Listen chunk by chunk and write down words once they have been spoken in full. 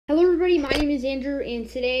Hello everybody, my name is Andrew, and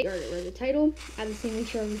today, or the title, I have the same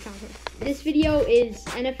intro in the content. This video is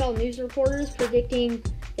NFL news reporters predicting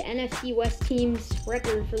the NFC West team's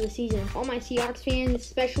record for the season. All my Seahawks fans,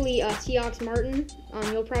 especially Seahawks Martin,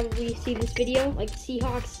 you'll probably see this video. Like the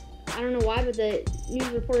Seahawks, I don't know why, but the news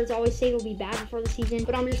reporters always say it'll be bad before the season.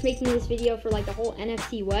 But I'm just making this video for like the whole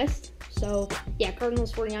NFC West. So yeah,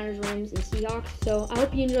 Cardinals, 49ers, Rams, and Seahawks. So I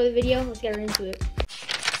hope you enjoy the video. Let's get right into it.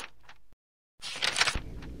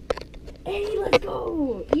 Hey, let's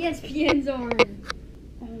go! ESPN's on.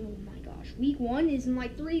 Oh my gosh, week 1 is in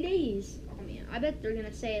like 3 days. Oh man, I bet they're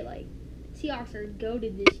gonna say like Seahawks are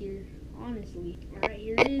goated this year. Honestly. Alright,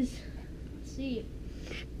 here it is. Let's see.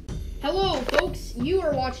 Hello folks, you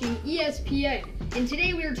are watching ESPN, and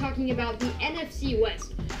today we are talking about the NFC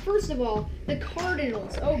West. First of all, the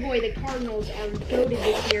Cardinals. Oh boy, the Cardinals are goated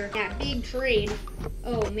this year. That big trade.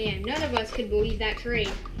 Oh man, none of us could believe that trade.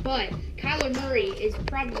 But Kyler Murray is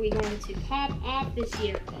probably going to pop off this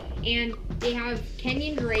year. And they have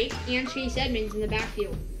Kenyon Drake and Chase Edmonds in the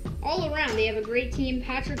backfield. All around, they have a great team.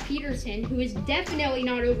 Patrick Peterson, who is definitely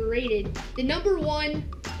not overrated. The #1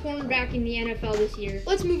 cornerback in the NFL this year.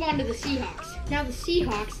 Let's move on to the Seahawks. Now the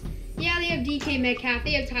Seahawks, yeah, they have DK Metcalf,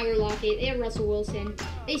 they have Tyler Lockett, they have Russell Wilson.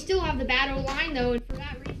 They still have the bad O-line though, and for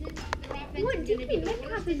that reason, their offense is going to be the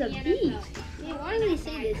worst in the NFL. Yeah, why do they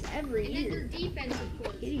say this every year? And then their defense, of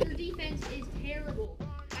course. Their defense is terrible.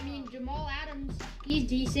 I mean, Jamal Adams, he's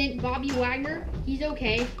decent. Bobby Wagner, he's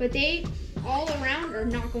okay. But they, all around, are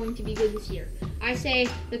not going to be good this year. I say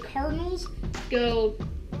the Cardinals go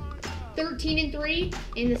 13-3,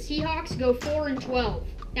 and the Seahawks go 4-12.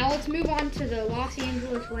 Now let's move on to the Los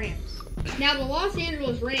Angeles Rams. Now the Los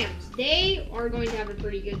Angeles Rams, they are going to have a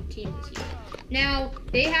pretty good team this year. Now,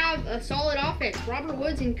 they have a solid offense. Robert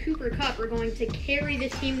Woods and Cooper Kupp are going to carry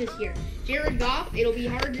this team this year. Jared Goff, it'll be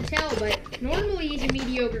hard to tell, but normally he's a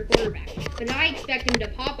mediocre quarterback. But I expect him to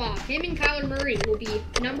pop off. Him and Kyler Murray will be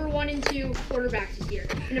 #1 and 2 quarterbacks this year.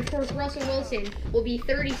 And of course, Russell Wilson will be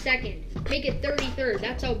 32nd. Make it 33rd.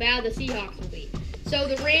 That's how bad the Seahawks will be. So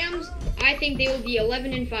the Rams, I think they will be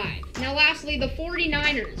 11-5. Now lastly, the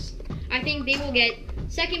 49ers. I think they will get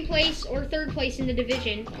 2nd place or 3rd place in the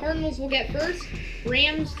division. Cardinals will get 1st.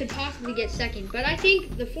 Rams could possibly get 2nd. But I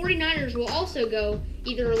think the 49ers will also go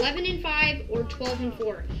either 11-5 or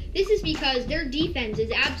 12-4. This is because their defense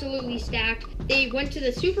is absolutely stacked. They went to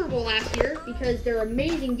the Super Bowl last year because they're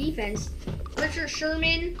amazing defense. Richard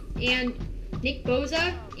Sherman and Nick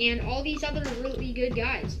Bosa and all these other really good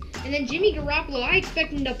guys. And then Jimmy Garoppolo, I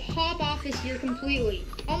expect him to pop off this year completely.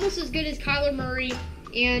 Almost as good as Kyler Murray,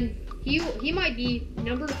 and he might be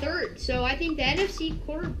 #3rd. So I think the NFC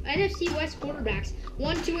West quarterbacks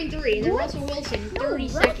 1, 2, and 3, and then Russell Wilson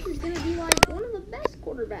 32nd. Russ is gonna be like one of the best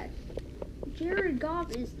quarterbacks. Jared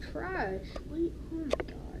Goff is trash. Wait, oh my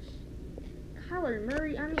gosh. Kyler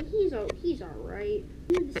Murray, I mean he's alright.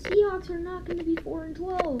 Dude, the Seahawks are not gonna be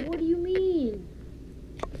 4-12. What do you mean?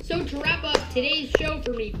 So to wrap up today's show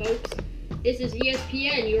for me, folks. This is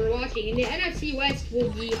ESPN you are watching, and the NFC West will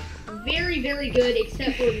be very, very good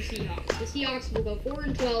except for the Seahawks. The Seahawks will go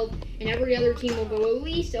 4-12, and every other team will go at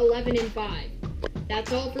least 11-5.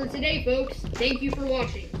 That's all for today, folks. Thank you for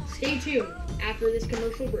watching. Stay tuned after this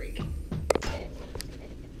commercial break.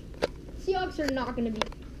 Seahawks are not going to be...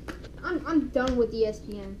 I'm done with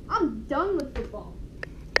ESPN. I'm done with football.